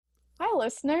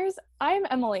listeners. I'm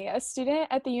Emily, a student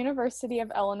at the University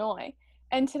of Illinois,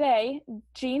 and today,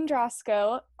 Jean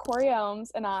Drosco, Corey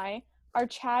Ohms, and I are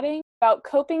chatting about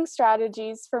coping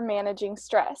strategies for managing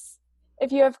stress.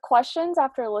 If you have questions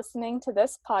after listening to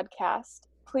this podcast,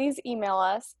 please email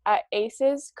us at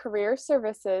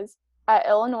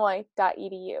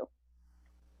acescareerservices@illinois.edu.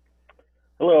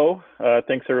 Hello.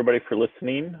 Thanks everybody for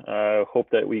listening.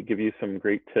 Hope that we give you some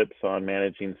great tips on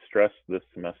managing stress this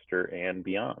semester and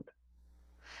beyond.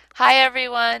 Hi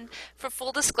everyone. For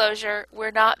full disclosure,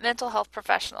 we're not mental health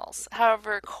professionals.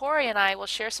 However, Corey and I will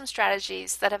share some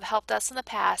strategies that have helped us in the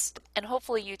past, and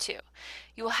hopefully you too.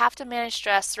 You will have to manage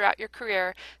stress throughout your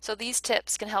career, so these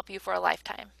tips can help you for a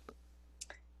lifetime.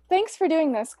 Thanks for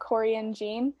doing this, Corey and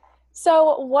Jean.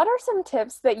 So, what are some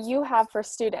tips that you have for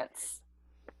students?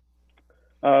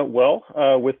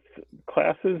 With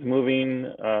classes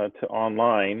moving to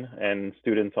online and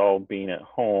students all being at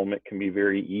home, it can be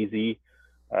very easy,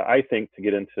 I think, to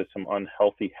get into some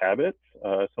unhealthy habits.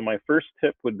 So my first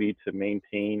tip would be to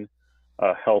maintain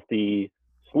a healthy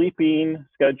sleeping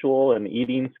schedule and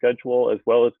eating schedule, as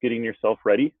well as getting yourself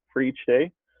ready for each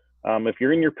day. If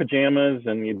you're in your pajamas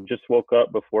and you just woke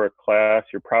up before a class,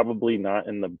 you're probably not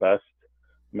in the best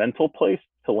mental place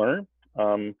to learn.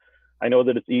 I know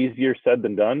that it's easier said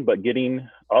than done, but getting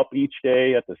up each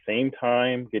day at the same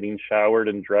time, getting showered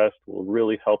and dressed will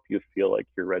really help you feel like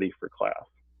you're ready for class.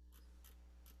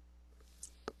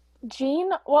 Jean,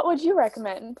 what would you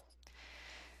recommend?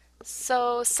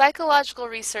 So, psychological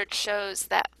research shows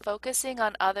that focusing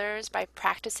on others by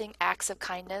practicing acts of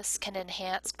kindness can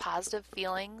enhance positive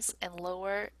feelings and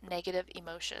lower negative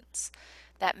emotions.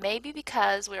 That may be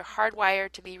because we're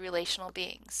hardwired to be relational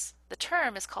beings. The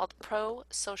term is called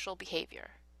pro-social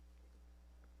behavior.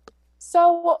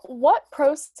 So, what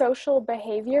pro-social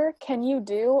behavior can you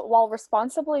do while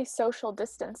responsibly social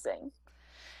distancing?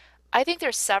 I think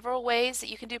there's several ways that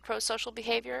you can do pro-social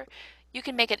behavior. You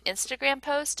can make an Instagram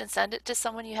post and send it to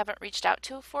someone you haven't reached out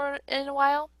to for in a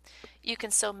while. You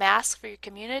can sew masks for your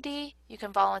community. You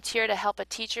can volunteer to help a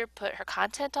teacher put her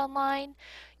content online.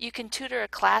 You can tutor a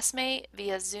classmate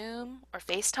via Zoom or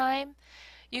FaceTime.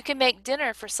 You can make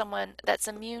dinner for someone that's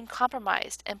immune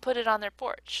compromised and put it on their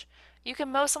porch. You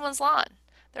can mow someone's lawn.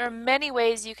 There are many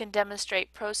ways you can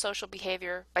demonstrate pro-social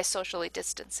behavior by socially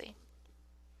distancing.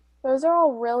 Those are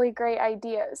all really great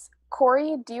ideas.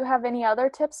 Corey, do you have any other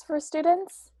tips for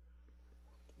students?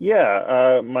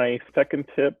 Yeah, my second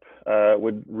tip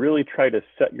would really try to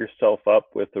set yourself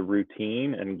up with a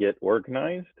routine and get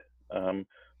organized.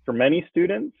 For many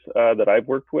students that I've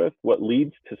worked with, what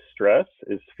leads to stress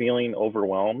is feeling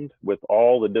overwhelmed with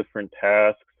all the different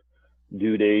tasks,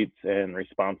 due dates, and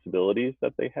responsibilities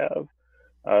that they have.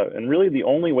 And really the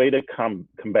only way to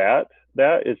combat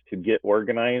that is to get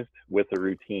organized with a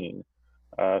routine.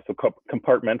 So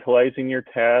compartmentalizing your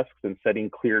tasks and setting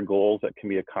clear goals that can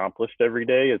be accomplished every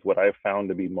day is what I've found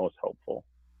to be most helpful.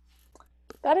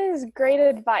 That is great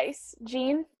advice.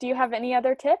 Jean, do you have any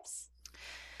other tips?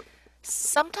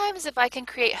 Sometimes if I can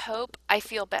create hope, I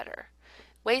feel better.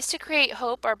 Ways to create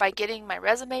hope are by getting my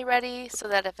resume ready so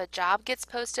that if a job gets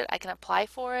posted, I can apply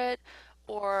for it,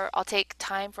 or I'll take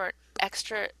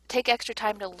extra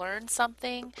time to learn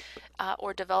something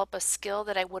or develop a skill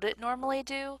that I wouldn't normally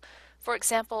do. For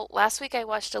example, last week I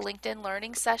watched a LinkedIn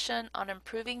learning session on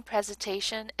improving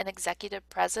presentation and executive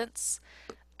presence.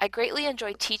 I greatly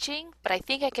enjoy teaching, but I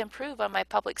think I can improve on my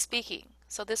public speaking.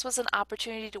 So this was an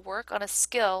opportunity to work on a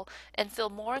skill and feel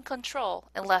more in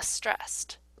control and less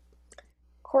stressed.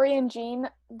 Corey and Jean,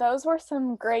 those were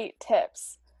some great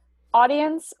tips.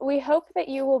 Audience, we hope that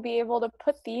you will be able to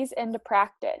put these into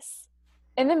practice.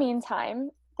 In the meantime,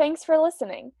 thanks for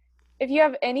listening. If you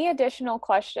have any additional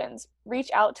questions,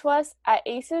 reach out to us at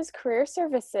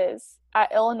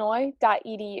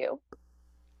acescareerservices@illinois.edu.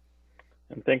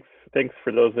 And thanks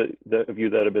for those of you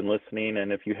that have been listening.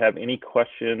 And if you have any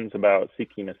questions about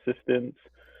seeking assistance,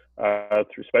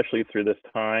 especially through this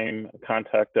time,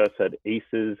 contact us at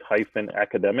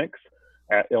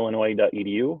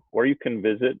aces-academics@illinois.edu, or you can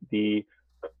visit the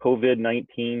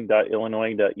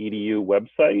covid19.illinois.edu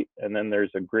website, and then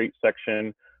there's a great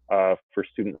section for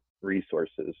student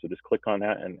resources. So just click on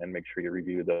that and make sure you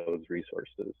review those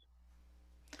resources.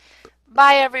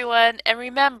 Bye everyone, and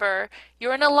remember,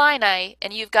 you're an Illini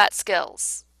and you've got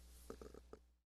skills.